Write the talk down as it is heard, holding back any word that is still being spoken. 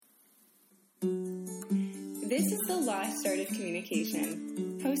This is The Lost Art of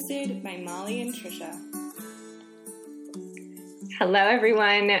Communication, hosted by Molly and Trisha. Hello,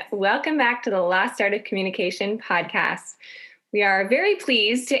 everyone. Welcome back to the Lost Art of Communication podcast. We are very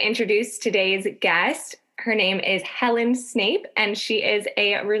pleased to introduce today's guest. Her name is Helen Snape, and she is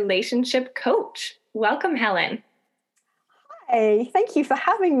a relationship coach. Welcome, Helen. Hi, thank you for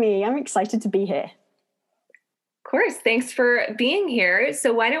having me. I'm excited to be here. Of course. Thanks for being here.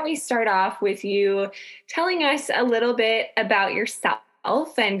 So why don't we start off with you telling us a little bit about yourself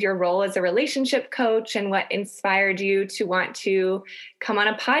and your role as a relationship coach and what inspired you to want to come on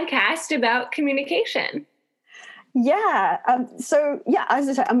a podcast about communication. As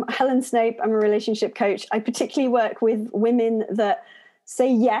I said, I'm Helen Snape. I'm a relationship coach. I particularly work with women that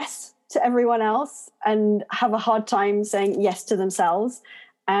say yes to everyone else and have a hard time saying yes to themselves.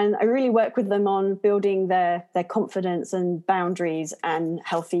 And I really work with them on building their confidence and boundaries and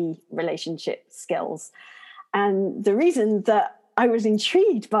healthy relationship skills. And the reason that I was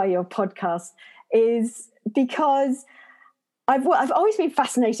intrigued by your podcast is because I've always been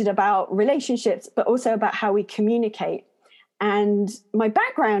fascinated about relationships, but also about how we communicate. And my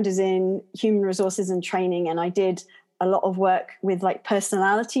background is in human resources and training, and I did a lot of work with like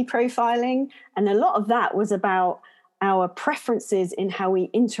personality profiling. And a lot of that was about our preferences in how we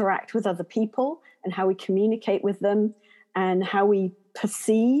interact with other people and how we communicate with them and how we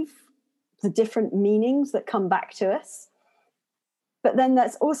perceive the different meanings that come back to us. But then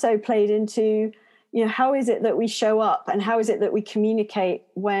that's also played into, how is it that we show up and how is it that we communicate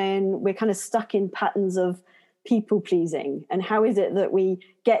when we're kind of stuck in patterns of people pleasing? And how is it that we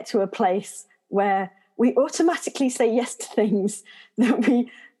get to a place where we automatically say yes to things that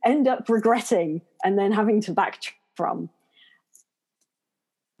we end up regretting and then having to backtrack from?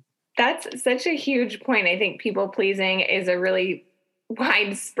 That's such a huge point. I think people pleasing is a really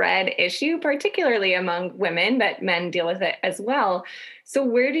widespread issue, particularly among women, but men deal with it as well. So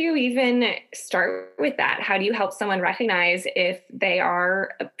where do you even start with that? How do you help someone recognize if they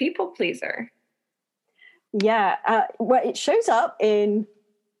are a people pleaser? Well, it shows up in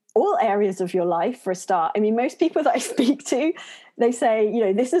all areas of your life for a start. I mean, most people that I speak to, they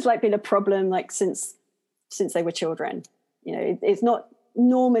say, this has like been a problem like since they were children. It's not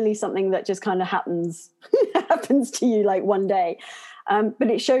normally something that just kind of happens to you like one day.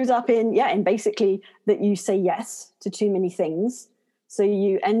 But it shows up in basically that you say yes to too many things. So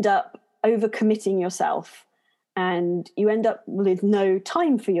you end up overcommitting yourself and you end up with no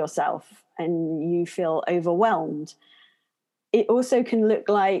time for yourself and you feel overwhelmed. It also can look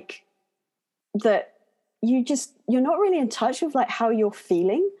like that you're not really in touch with like how you're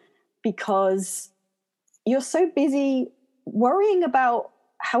feeling because you're so busy worrying about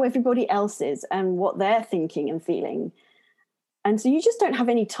how everybody else is and what they're thinking and feeling. And so you just don't have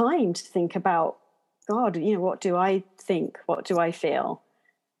any time to think about, God, what do I think? What do I feel?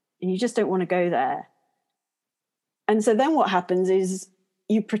 And you just don't want to go there. And so then what happens is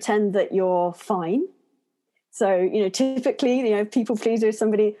you pretend that you're fine. So, typically, people pleaser is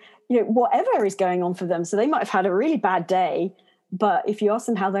somebody, whatever is going on for them. So they might have had a really bad day, but if you ask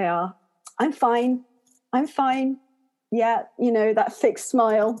them how they are, I'm fine. Yeah. That fixed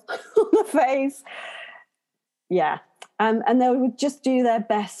smile on the face. Yeah. And they'll just do their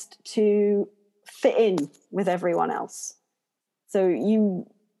best to fit in with everyone else. So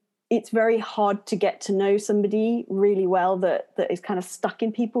it's very hard to get to know somebody really well that is kind of stuck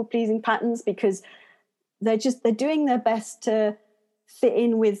in people pleasing patterns because they're doing their best to fit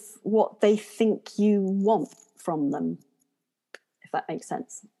in with what they think you want from them, if that makes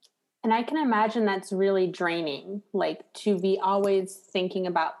sense. And I can imagine that's really draining, like to be always thinking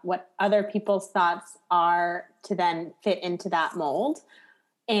about what other people's thoughts are to then fit into that mold.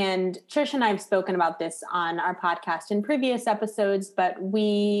 And Trish and I have spoken about this on our podcast in previous episodes, but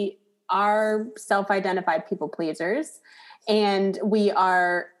we are self-identified people pleasers and we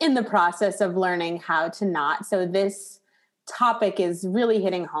are in the process of learning how to not. So this topic is really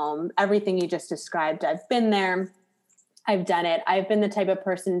hitting home. Everything you just described, I've been there. I've done it. I've been the type of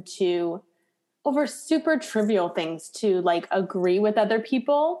person to, over super trivial things, to like agree with other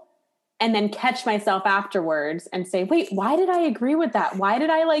people and then catch myself afterwards and say, wait, why did I agree with that? Why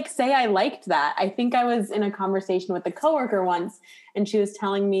did I say I liked that? I think I was in a conversation with a coworker once and she was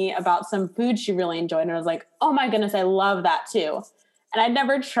telling me about some food she really enjoyed. And I was like, oh my goodness, I love that too. And I'd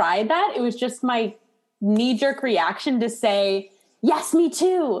never tried that. It was just my knee-jerk reaction to say, yes, me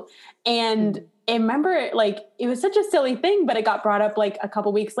too. And I remember it was such a silly thing, but it got brought up like a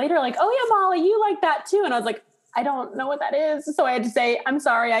couple weeks later, like, oh yeah, Molly, you like that too. And I was like, I don't know what that is. So I had to say, I'm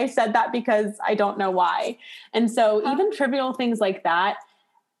sorry, I said that because I don't know why. And so even trivial things like that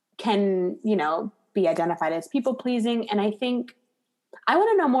can, be identified as people pleasing. And I think I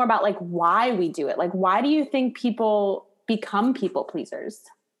want to know more about like why we do it. Like, why do you think people become people pleasers?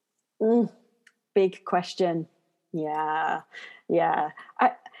 Big question. Yeah.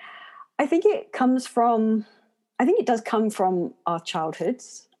 I think it does come from our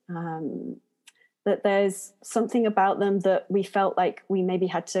childhoods. That there's something about them that we felt like we maybe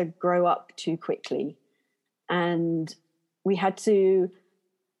had to grow up too quickly, and we had to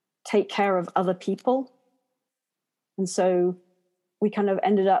take care of other people. And so we kind of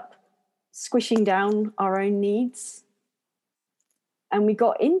ended up squishing down our own needs. And we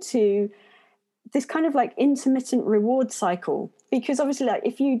got into this kind of like intermittent reward cycle, because obviously like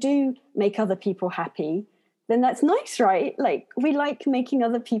if you do make other people happy, then that's nice, right? Like we like making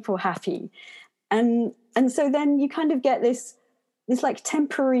other people happy. And so then you kind of get this like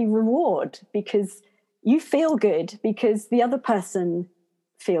temporary reward because you feel good because the other person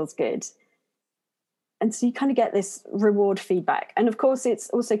feels good. And so you kind of get this reward feedback. And of course, it's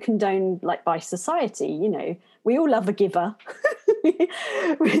also condoned like by society. You know, we all love a giver.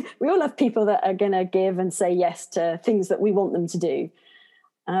 we all love people that are going to give and say yes to things that we want them to do.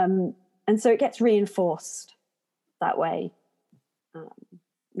 And so it gets reinforced that way.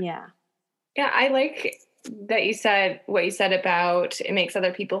 Yeah, I like that you said what you said about it makes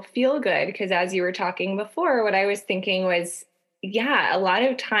other people feel good, because as you were talking before, what I was thinking was, a lot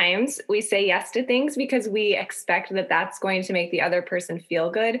of times we say yes to things because we expect that that's going to make the other person feel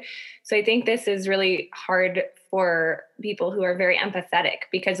good. So I think this is really hard for people who are very empathetic,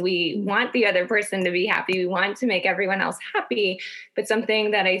 because we want the other person to be happy. We want to make everyone else happy. But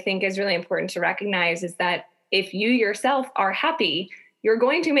something that I think is really important to recognize is that if you yourself are happy, you're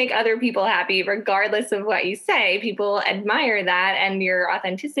going to make other people happy regardless of what you say. People admire that and your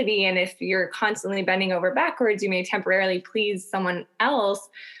authenticity. And if you're constantly bending over backwards, you may temporarily please someone else.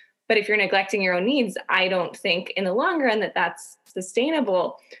 But if you're neglecting your own needs, I don't think in the long run that that's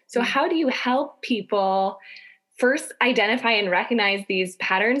sustainable. So how do you help people first identify and recognize these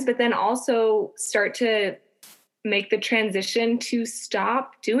patterns, but then also start to make the transition to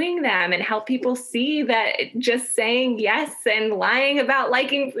stop doing them and help people see that just saying yes and lying about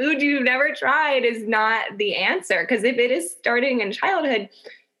liking food you've never tried is not the answer? Because if it is starting in childhood,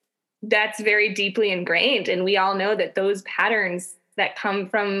 that's very deeply ingrained. And we all know that those patterns that come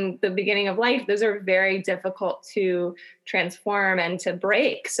from the beginning of life, those are very difficult to transform and to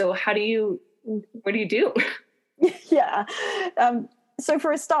break. So what do you do? Yeah. So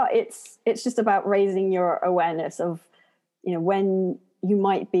for a start, it's just about raising your awareness of, you know, when you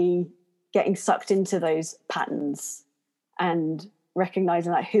might be getting sucked into those patterns, and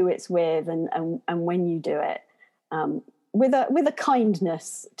recognizing like who it's with and when you do it, with a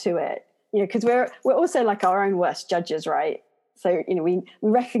kindness to it, you know, because we're also like our own worst judges, right? So, you know, we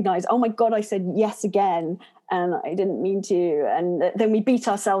recognize, oh my God, I said yes again and I didn't mean to, and then we beat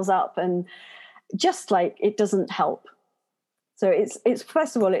ourselves up, and just like it doesn't help. So it's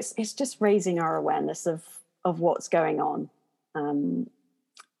first of all, it's just raising our awareness of what's going on, and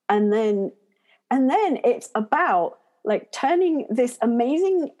then it's about like turning this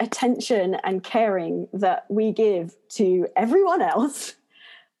amazing attention and caring that we give to everyone else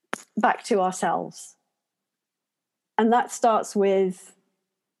back to ourselves, and that starts with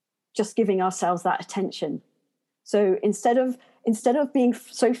just giving ourselves that attention. So instead of being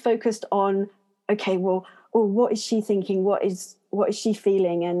so focused on, okay, well, or what is she thinking? What is she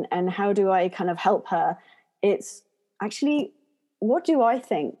feeling? And how do I kind of help her? It's actually, what do I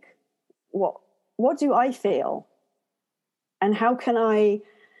think? What do I feel? And how can I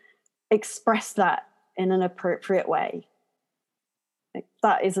express that in an appropriate way? Like,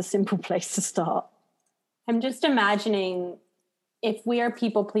 that is a simple place to start. I'm just imagining if we are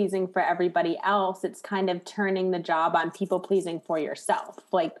people pleasing for everybody else, it's kind of turning the job on people pleasing for yourself.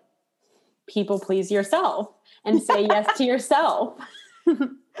 Like, people please yourself and say yes to yourself.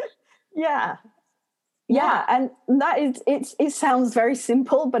 Yeah. And that is, it sounds very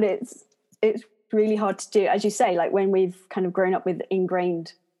simple, but it's really hard to do, as you say, like when we've kind of grown up with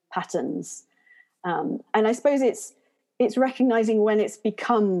ingrained patterns. And I suppose it's recognizing when it's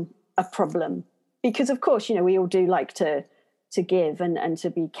become a problem, because of course, you know, we all do like to give and to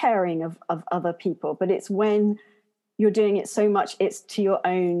be caring of other people, but it's when you're doing it so much, it's to your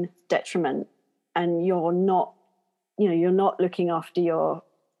own detriment, and you're not looking after your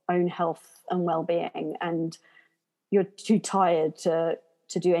own health and well-being, and you're too tired to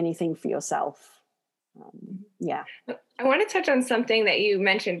do anything for yourself. I want to touch on something that you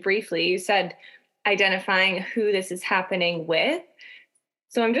mentioned briefly. You said identifying who this is happening with.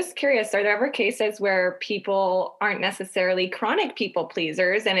 So I'm just curious, are there ever cases where people aren't necessarily chronic people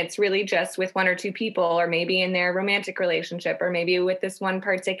pleasers and it's really just with one or two people, or maybe in their romantic relationship, or maybe with this one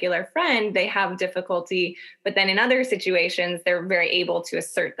particular friend, they have difficulty, but then in other situations, they're very able to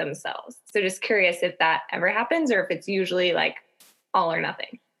assert themselves. So just curious if that ever happens or if it's usually like all or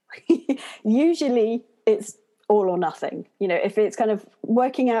nothing. Usually it's all or nothing. You know, if it's kind of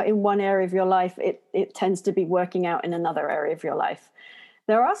working out in one area of your life, it tends to be working out in another area of your life.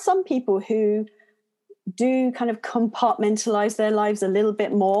 There are some people who do kind of compartmentalize their lives a little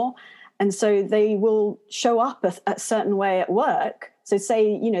bit more. And so they will show up a certain way at work. So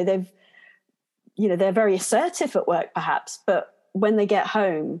say, they're very assertive at work perhaps, but when they get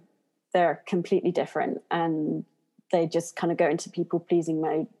home, they're completely different. And they just kind of go into people pleasing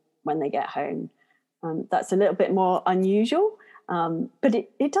mode when they get home. That's a little bit more unusual, but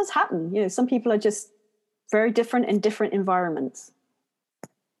it does happen. You know, some people are just very different in different environments.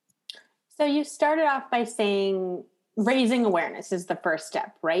 So you started off by saying raising awareness is the first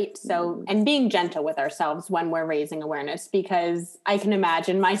step, right? So, and being gentle with ourselves when we're raising awareness, because I can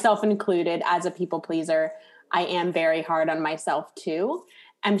imagine, myself included, as a people pleaser, I am very hard on myself too.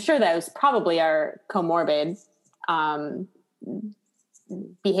 I'm sure those probably are comorbid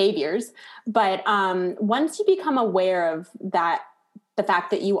behaviors, but once you become aware of that, the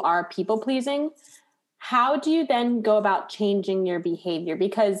fact that you are people pleasing, how do you then go about changing your behavior?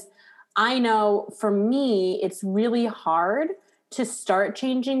 Because I know for me, it's really hard to start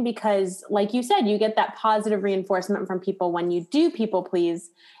changing because, like you said, you get that positive reinforcement from people when you do people please,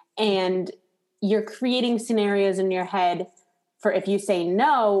 and you're creating scenarios in your head for if you say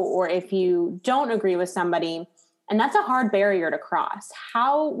no or if you don't agree with somebody. And that's a hard barrier to cross.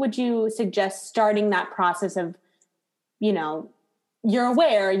 How would you suggest starting that process of, you're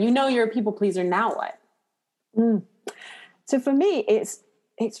aware, you're a people pleaser, now what? So for me,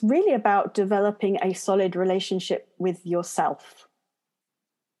 it's really about developing a solid relationship with yourself.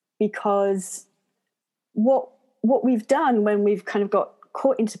 Because what we've done when we've kind of got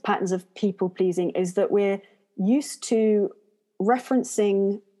caught into patterns of people pleasing is that we're used to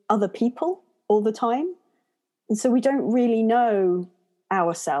referencing other people all the time. And so we don't really know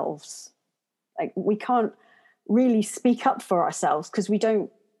ourselves. Like, we can't really speak up for ourselves because we don't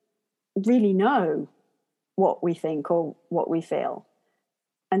really know what we think or what we feel.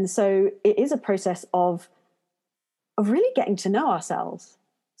 And so it is a process of really getting to know ourselves.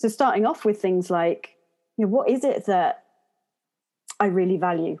 So starting off with things like, what is it that I really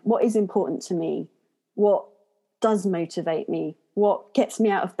value? What is important to me? What does motivate me? What gets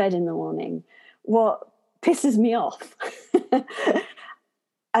me out of bed in the morning? What pisses me off?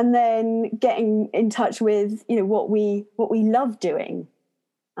 And then getting in touch with, what we love doing,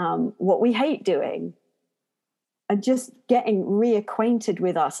 what we hate doing. And just getting reacquainted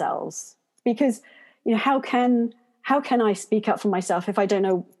with ourselves, because how can I speak up for myself if I don't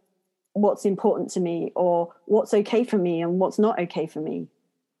know what's important to me or what's okay for me and what's not okay for me?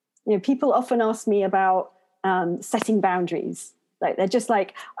 People often ask me about setting boundaries. Like, they're just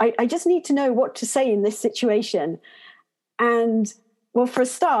like, I just need to know what to say in this situation. And well, for a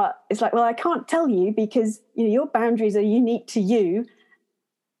start, it's like, well, I can't tell you because your boundaries are unique to you,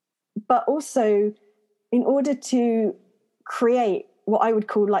 but also, in order to create what I would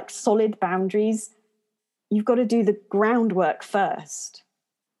call like solid boundaries, you've got to do the groundwork first.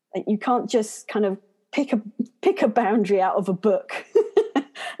 Like, you can't just kind of pick a boundary out of a book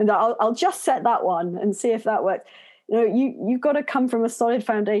and I'll just set that one and see if that works. You've got to come from a solid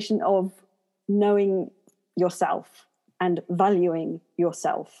foundation of knowing yourself and valuing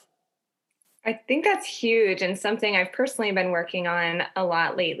yourself. I think that's huge, and something I've personally been working on a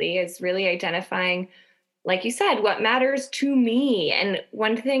lot lately is really identifying, like you said, what matters to me. And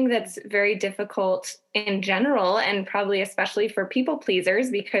one thing that's very difficult in general, and probably especially for people pleasers,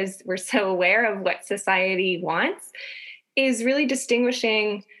 because we're so aware of what society wants, is really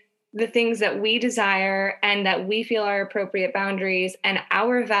distinguishing the things that we desire and that we feel are appropriate boundaries and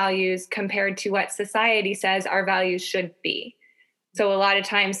our values compared to what society says our values should be. So a lot of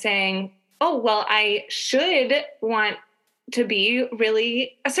times saying, oh, well, I should want to be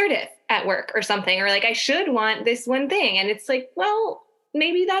really assertive at work or something, or like, I should want this one thing. And it's like, well,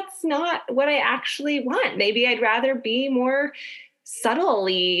 maybe that's not what I actually want. Maybe I'd rather be more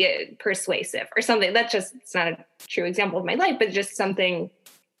subtly persuasive or something. That's just, it's not a true example of my life, but just something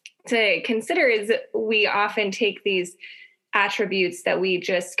to consider is we often take these attributes that we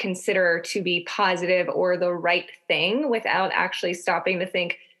just consider to be positive or the right thing without actually stopping to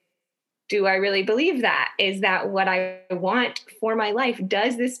think, Do I really believe that? Is that what I want for my life?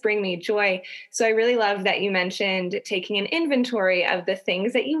 Does this bring me joy? So I really love that you mentioned taking an inventory of the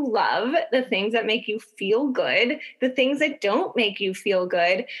things that you love, the things that make you feel good, the things that don't make you feel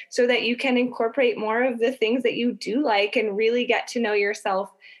good, so that you can incorporate more of the things that you do like and really get to know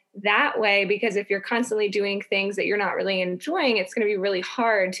yourself that way. Because if you're constantly doing things that you're not really enjoying, it's going to be really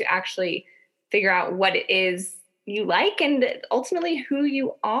hard to actually figure out what it is you like and ultimately who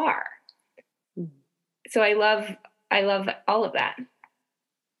you are. So I love all of that.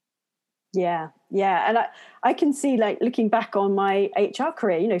 Yeah. And I can see, like, looking back on my HR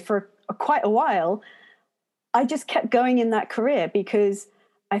career, for quite a while, I just kept going in that career because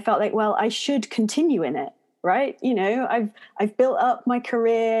I felt like, well, I should continue in it, right? I've built up my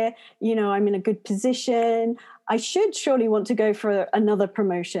career, I'm in a good position. I should surely want to go for another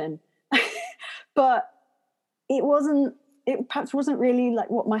promotion. But it perhaps wasn't really like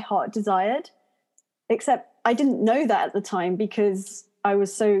what my heart desired. Except I didn't know that at the time because I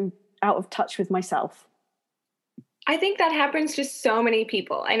was so out of touch with myself. I think that happens to so many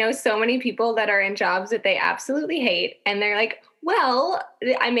people. I know so many people that are in jobs that they absolutely hate. And they're like, well,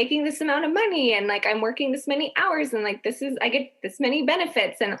 I'm making this amount of money and like I'm working this many hours and like I get this many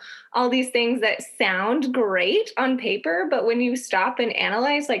benefits and all these things that sound great on paper. But when you stop and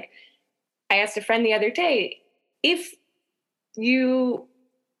analyze, like I asked a friend the other day, if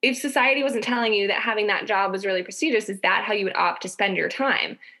society wasn't telling you that having that job was really prestigious, is that how you would opt to spend your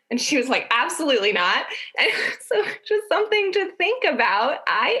time? And she was like, absolutely not. And so just something to think about.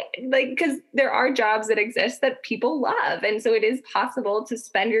 Because there are jobs that exist that people love. And so it is possible to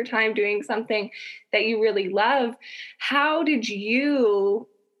spend your time doing something that you really love. How did you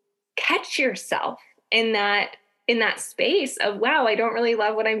catch yourself in that space of, wow, I don't really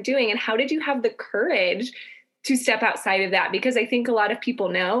love what I'm doing? And how did you have the courage to step outside of that? Because I think a lot of people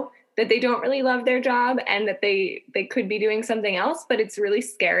know that they don't really love their job and that they could be doing something else, but it's really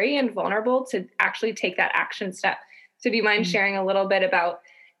scary and vulnerable to actually take that action step. So do you mind sharing a little bit about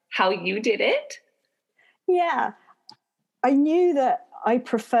how you did it? Yeah. I knew that I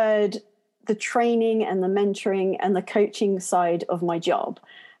preferred the training and the mentoring and the coaching side of my job,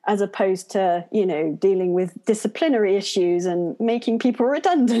 as opposed to, dealing with disciplinary issues and making people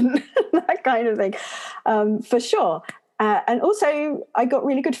redundant, that kind of thing, for sure. And also, I got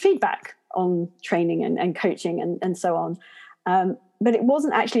really good feedback on training and coaching and so on. But it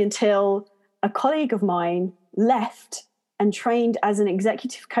wasn't actually until a colleague of mine left and trained as an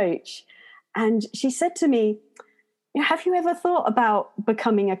executive coach. And she said to me, have you ever thought about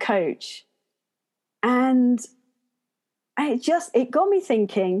becoming a coach? And it got me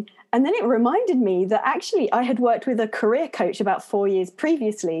thinking. And then it reminded me that actually I had worked with a career coach about 4 years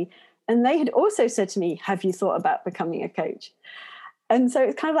previously. And they had also said to me, have you thought about becoming a coach? And so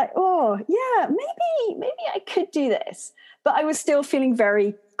it's kind of like, oh, yeah, maybe I could do this. But I was still feeling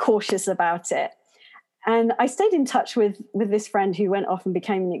very cautious about it. And I stayed in touch with this friend who went off and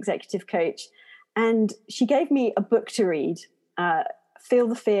became an executive coach. And she gave me a book to read, Feel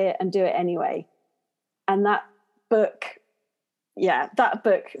the Fear and Do It Anyway. And that book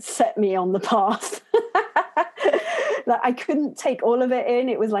set me on the path. Like, I couldn't take all of it in.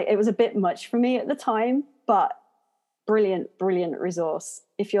 It was a bit much for me at the time, but brilliant resource.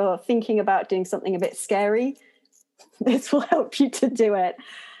 If you're thinking about doing something a bit scary, this will help you to do it.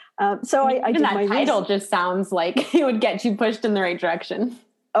 So I did my title just sounds like it would get you pushed in the right direction.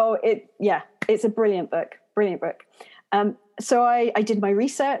 Oh, it's a brilliant book. So I did my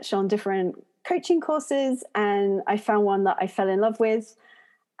research on different coaching courses, and I found one that I fell in love with.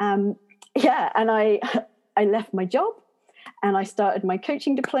 And I left my job and I started my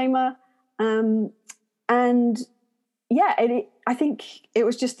coaching diploma. I think it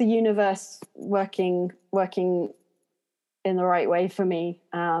was just the universe working in the right way for me,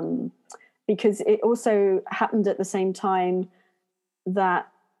 because it also happened at the same time that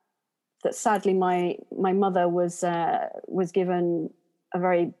sadly my mother was given a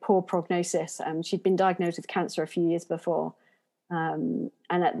very poor prognosis. She'd been diagnosed with cancer a few years before. And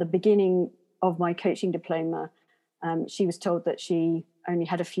at the beginning of my coaching diploma, she was told that she only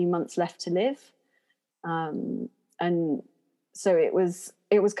had a few months left to live. And so it was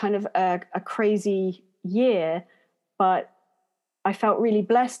kind of a crazy year, but I felt really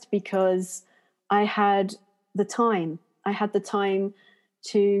blessed because I had the time. I had the time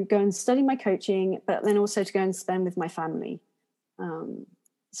to go and study my coaching, but then also to go and spend with my family.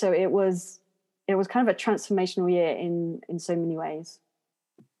 So it was kind of a transformational year in so many ways.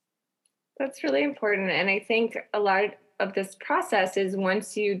 That's really important. And I think a lot of this process is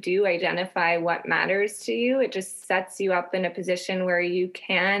once you do identify what matters to you, it just sets you up in a position where you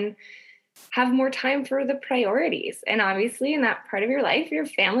can have more time for the priorities. And obviously in that part of your life, your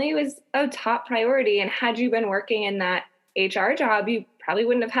family was a top priority. And had you been working in that HR job, you probably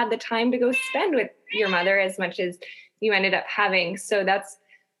wouldn't have had the time to go spend with your mother as much as you ended up having. So that's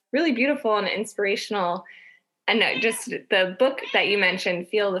really beautiful and inspirational. And just the book that you mentioned,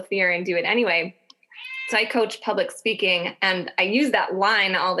 Feel the Fear and Do It Anyway. So I coach public speaking and I use that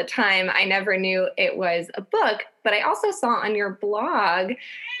line all the time. I never knew it was a book, but I also saw on your blog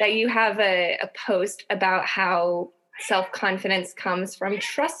that you have a post about how self-confidence comes from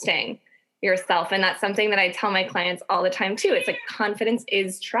trusting yourself. And that's something that I tell my clients all the time too. It's like confidence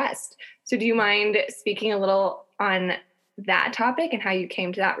is trust. So do you mind speaking a little on that topic and how you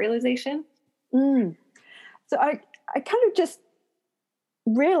came to that realization? So I kind of just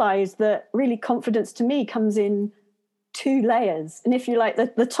realized that really confidence to me comes in two layers. And if you like,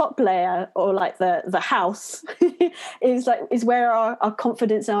 the top layer, or like the house is where our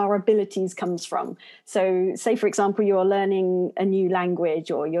confidence and our abilities comes from. So say, for example, you're learning a new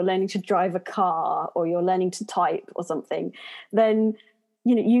language, or you're learning to drive a car, or you're learning to type or something, then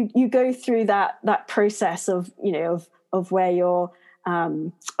you go through that process of where you're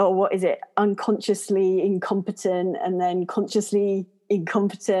unconsciously incompetent, and then consciously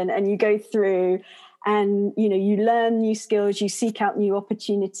incompetent, and you go through and you learn new skills, you seek out new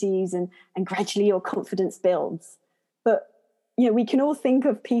opportunities, and gradually your confidence builds. But we can all think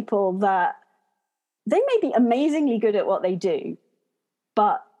of people that they may be amazingly good at what they do,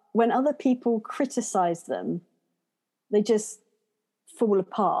 but when other people criticize them, they just fall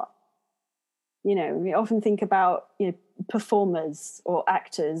apart. We often think about performers or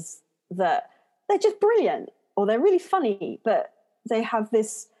actors that they're just brilliant, or they're really funny, but they have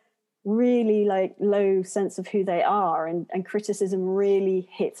this really like low sense of who they are, and criticism really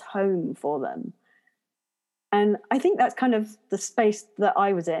hits home for them. And I think that's kind of the space that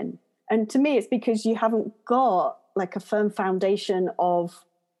I was in. And to me, it's because you haven't got like a firm foundation of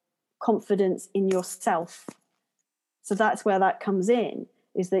confidence in yourself. So that's where that comes in,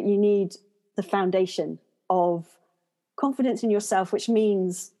 is that you need the foundation of confidence in yourself, which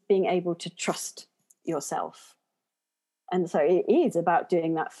means being able to trust yourself. And so it is about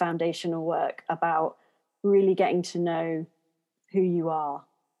doing that foundational work, about really getting to know who you are.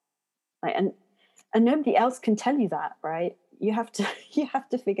 And nobody else can tell you that, right? You have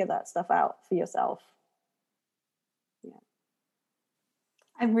to figure that stuff out for yourself. Yeah.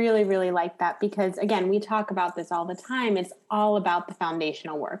 I really, really like that, because again, we talk about this all the time. It's all about the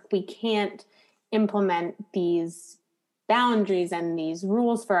foundational work. We can't implement these boundaries and these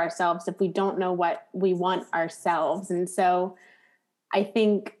rules for ourselves if we don't know what we want ourselves. And so I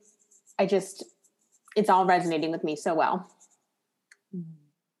think it's all resonating with me so well.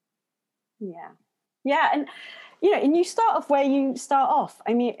 Yeah. And and you start off where you start off.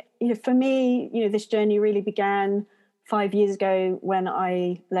 I mean, for me, this journey really began 5 years ago when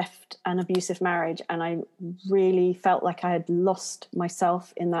I left an abusive marriage, and I really felt like I had lost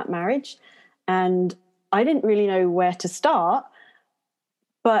myself in that marriage. And I didn't really know where to start,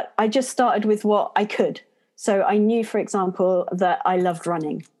 but I just started with what I could. So I knew, for example, that I loved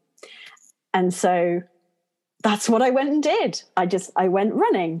running. And so that's what I went and did. I went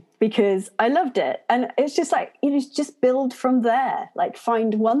running because I loved it. And it's just like, just build from there. Like,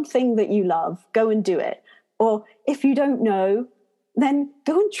 find one thing that you love, go and do it. Or if you don't know, then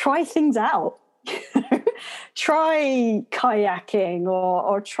go and try things out. Try kayaking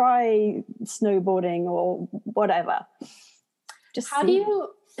or try snowboarding or whatever.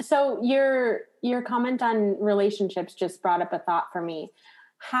 So your comment on relationships just brought up a thought for me.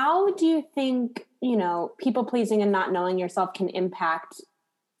 How do you think, people pleasing and not knowing yourself can impact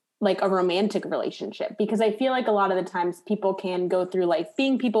like a romantic relationship? Because I feel like a lot of the times people can go through life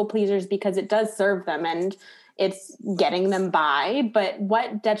being people pleasers because it does serve them and it's getting them by, but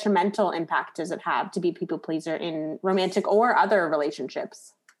what detrimental impact does it have to be people pleaser in romantic or other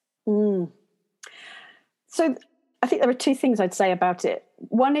relationships? So I think there are two things I'd say about it.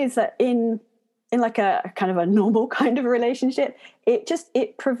 One is that in like a kind of a normal kind of relationship,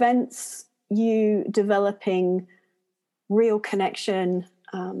 it prevents you developing real connection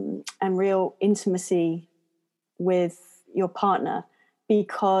and real intimacy with your partner,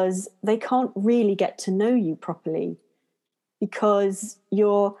 because they can't really get to know you properly, because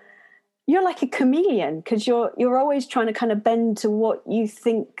you're like a chameleon, because you're always trying to kind of bend to what you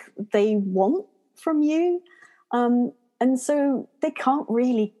think they want from you, and so they can't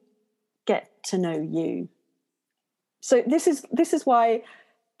really get to know you. So this is why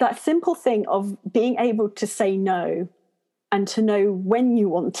that simple thing of being able to say no and to know when you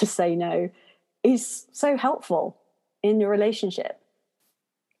want to say no is so helpful in your relationship.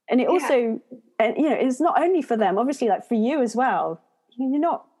 And it also, and it's not only for them, obviously, like for you as well. You're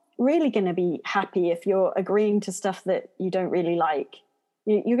not really going to be happy if you're agreeing to stuff that you don't really like.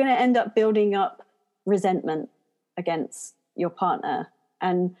 You're going to end up building up resentment against your partner.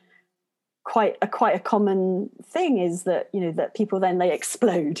 And quite a common thing is that, that people then they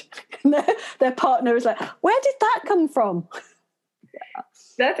explode. Their partner is like, where did that come from?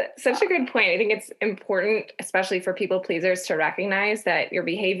 That's such a good point. I think it's important, especially for people pleasers, to recognize that your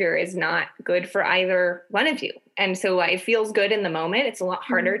behavior is not good for either one of you. And so it feels good in the moment. It's a lot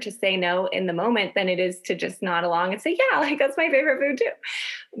harder to say no in the moment than it is to just nod along and say, yeah, like that's my favorite food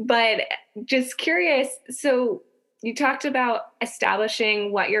too. But just curious. So you talked about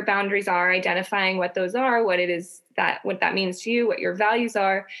establishing what your boundaries are, identifying what those are, what that means to you, what your values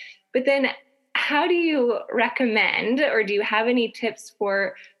are. But then how do you recommend, or do you have any tips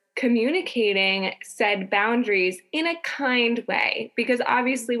for communicating said boundaries in a kind way? Because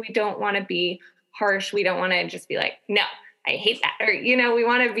obviously we don't want to be harsh. We don't want to just be like, no, I hate that. Or, we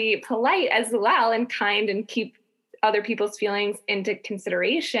want to be polite as well and kind and keep other people's feelings into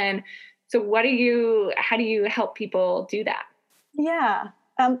consideration. So how do you help people do that? Yeah.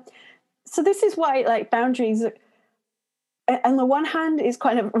 So this is why like boundaries, on the one hand, is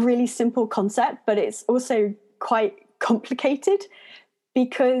kind of a really simple concept, but it's also quite complicated,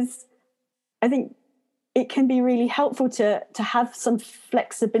 because I think it can be really helpful to have some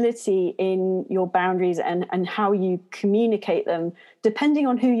flexibility in your boundaries and how you communicate them, depending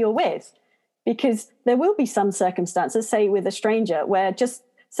on who you're with. Because there will be some circumstances, say with a stranger, where just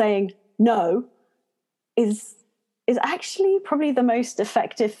saying no is actually probably the most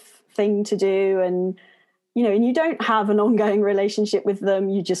effective thing to do. And you don't have an ongoing relationship with them.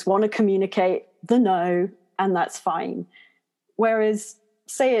 You just want to communicate the no, and that's fine. Whereas,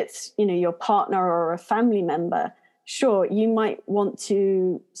 say it's, your partner or a family member, sure, you might want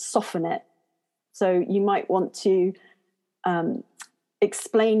to soften it. So you might want to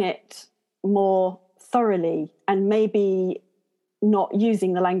explain it more thoroughly, and maybe not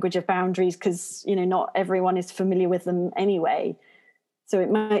using the language of boundaries, because, not everyone is familiar with them anyway. So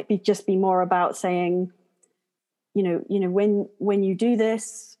it might be more about saying, when you do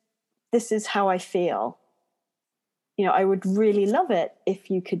this, this is how I feel. I would really love it if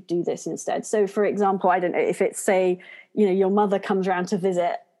you could do this instead. So, for example, I don't know, if it's, say, your mother comes around to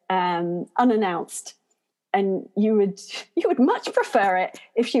visit unannounced, and you would much prefer it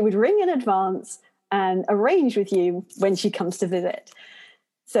if she would ring in advance and arrange with you when she comes to visit.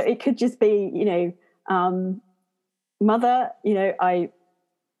 So it could just be, mother, I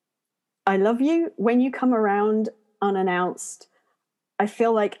love you. When you come around unannounced, I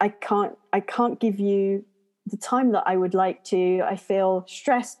feel like I can't give you the time that I would like to. I feel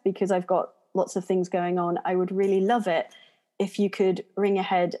stressed because I've got lots of things going on. I would really love it if you could ring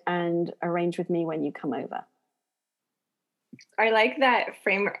ahead and arrange with me when you come over. I like that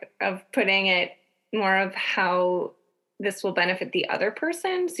framework of putting it more of how this will benefit the other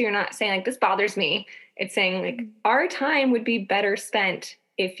person. So you're not saying like, this bothers me. It's saying like, our time would be better spent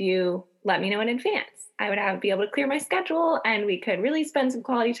if you let me know in advance. I would be able to clear my schedule and we could really spend some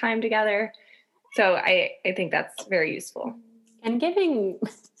quality time together. So I think that's very useful. And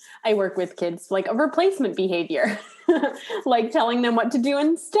I work with kids, like a replacement behavior, like telling them what to do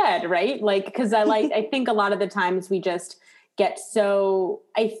instead, right? Like, because I think a lot of the times we just get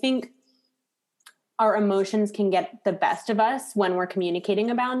I think our emotions can get the best of us when we're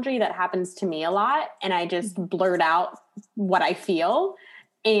communicating a boundary. That happens to me a lot. And I just blurt out what I feel.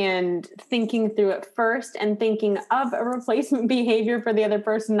 And thinking through it first and thinking of a replacement behavior for the other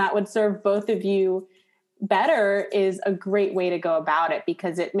person that would serve both of you better is a great way to go about it,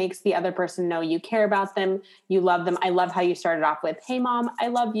 because it makes the other person know you care about them, you love them. I love how you started off with, hey mom, I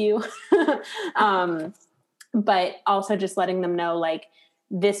love you. But also just letting them know, like,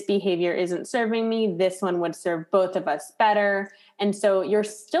 this behavior isn't serving me. This one would serve both of us better. And so you're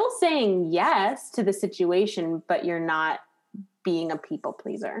still saying yes to the situation, but you're not being a people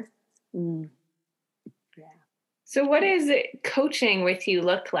pleaser. Yeah. So what does coaching with you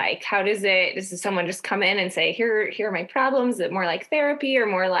look like? Does someone just come in and say, here are my problems? Is it more like therapy, or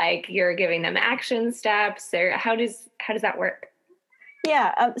more like you're giving them action steps? Or how does that work?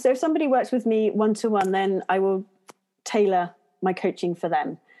 Yeah. So if somebody works with me one-to-one, then I will tailor my coaching for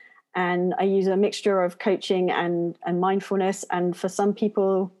them. And I use a mixture of coaching and mindfulness, and for some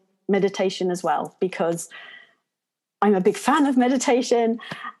people, meditation as well, because I'm a big fan of meditation,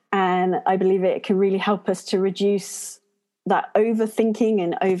 and I believe it can really help us to reduce that overthinking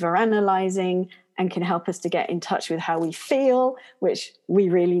and overanalyzing, and can help us to get in touch with how we feel, which we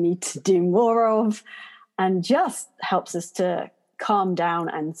really need to do more of, and just helps us to calm down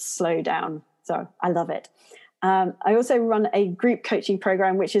and slow down. So I love it. I also run a group coaching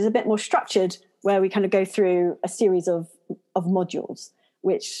program, which is a bit more structured, where we kind of go through a series of modules,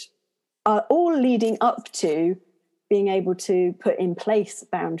 which are all leading up to being able to put in place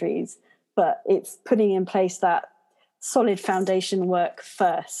boundaries. But it's putting in place that solid foundation work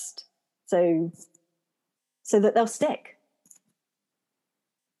first, so that they'll stick.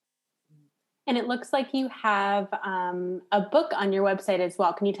 And it looks like you have a book on your website as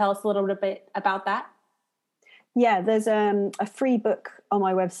well. Can you tell us a little bit about that? Yeah, there's a free book on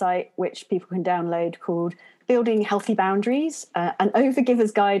my website which people can download called Building Healthy Boundaries, an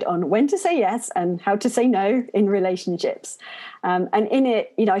overgiver's guide on when to say yes and how to say no in relationships. And in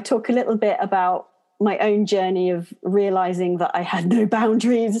it, I talk a little bit about my own journey of realizing that I had no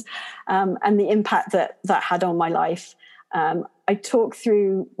boundaries, and the impact that had on my life. I talk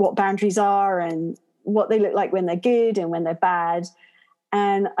through what boundaries are and what they look like when they're good and when they're bad.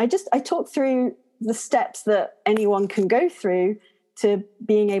 And I talk through the steps that anyone can go through to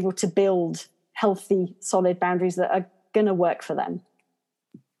being able to build healthy, solid boundaries that are going to work for them.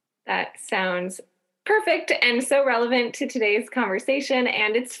 That sounds perfect and so relevant to today's conversation,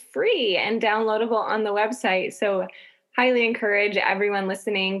 and it's free and downloadable on the website. So highly encourage everyone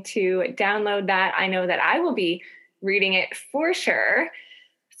listening to download that. I know that I will be reading it for sure.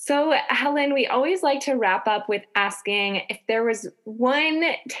 So Helen, we always like to wrap up with asking if there was one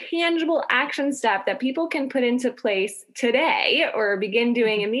tangible action step that people can put into place today or begin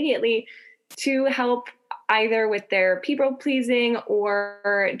doing immediately to help either with their people pleasing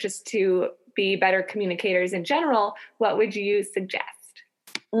or just to be better communicators in general. What would you suggest?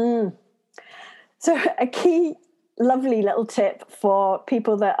 So a key lovely little tip for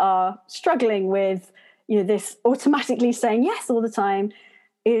people that are struggling with, this automatically saying yes all the time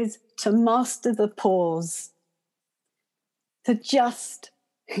is to master the pause. To just,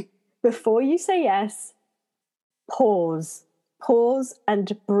 before you say yes, pause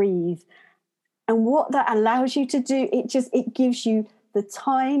and breathe. And what that allows you to do, it gives you the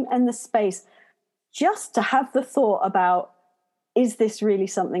time and the space just to have the thought about, is this really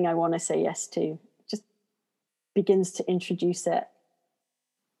something I want to say yes to? Just begins to introduce it.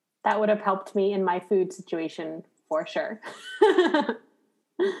 That would have helped me in my food situation for sure.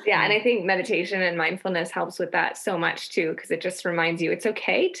 Yeah, and I think meditation and mindfulness helps with that so much too, because it just reminds you it's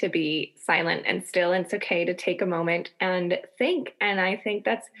okay to be silent and still, and it's okay to take a moment and think. And I think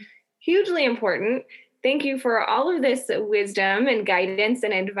that's hugely important. Thank you for all of this wisdom and guidance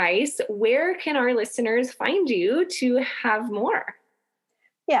and advice. Where can our listeners find you to have more?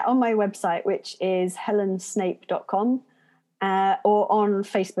 Yeah, on my website, which is helensnape.com, or on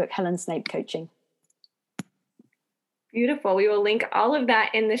Facebook, Helen Snape Coaching. Beautiful. We will link all of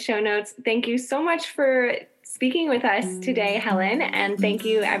that in the show notes. Thank you so much for speaking with us today, Helen. And thank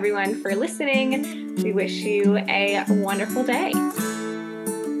you everyone for listening. We wish you a wonderful day.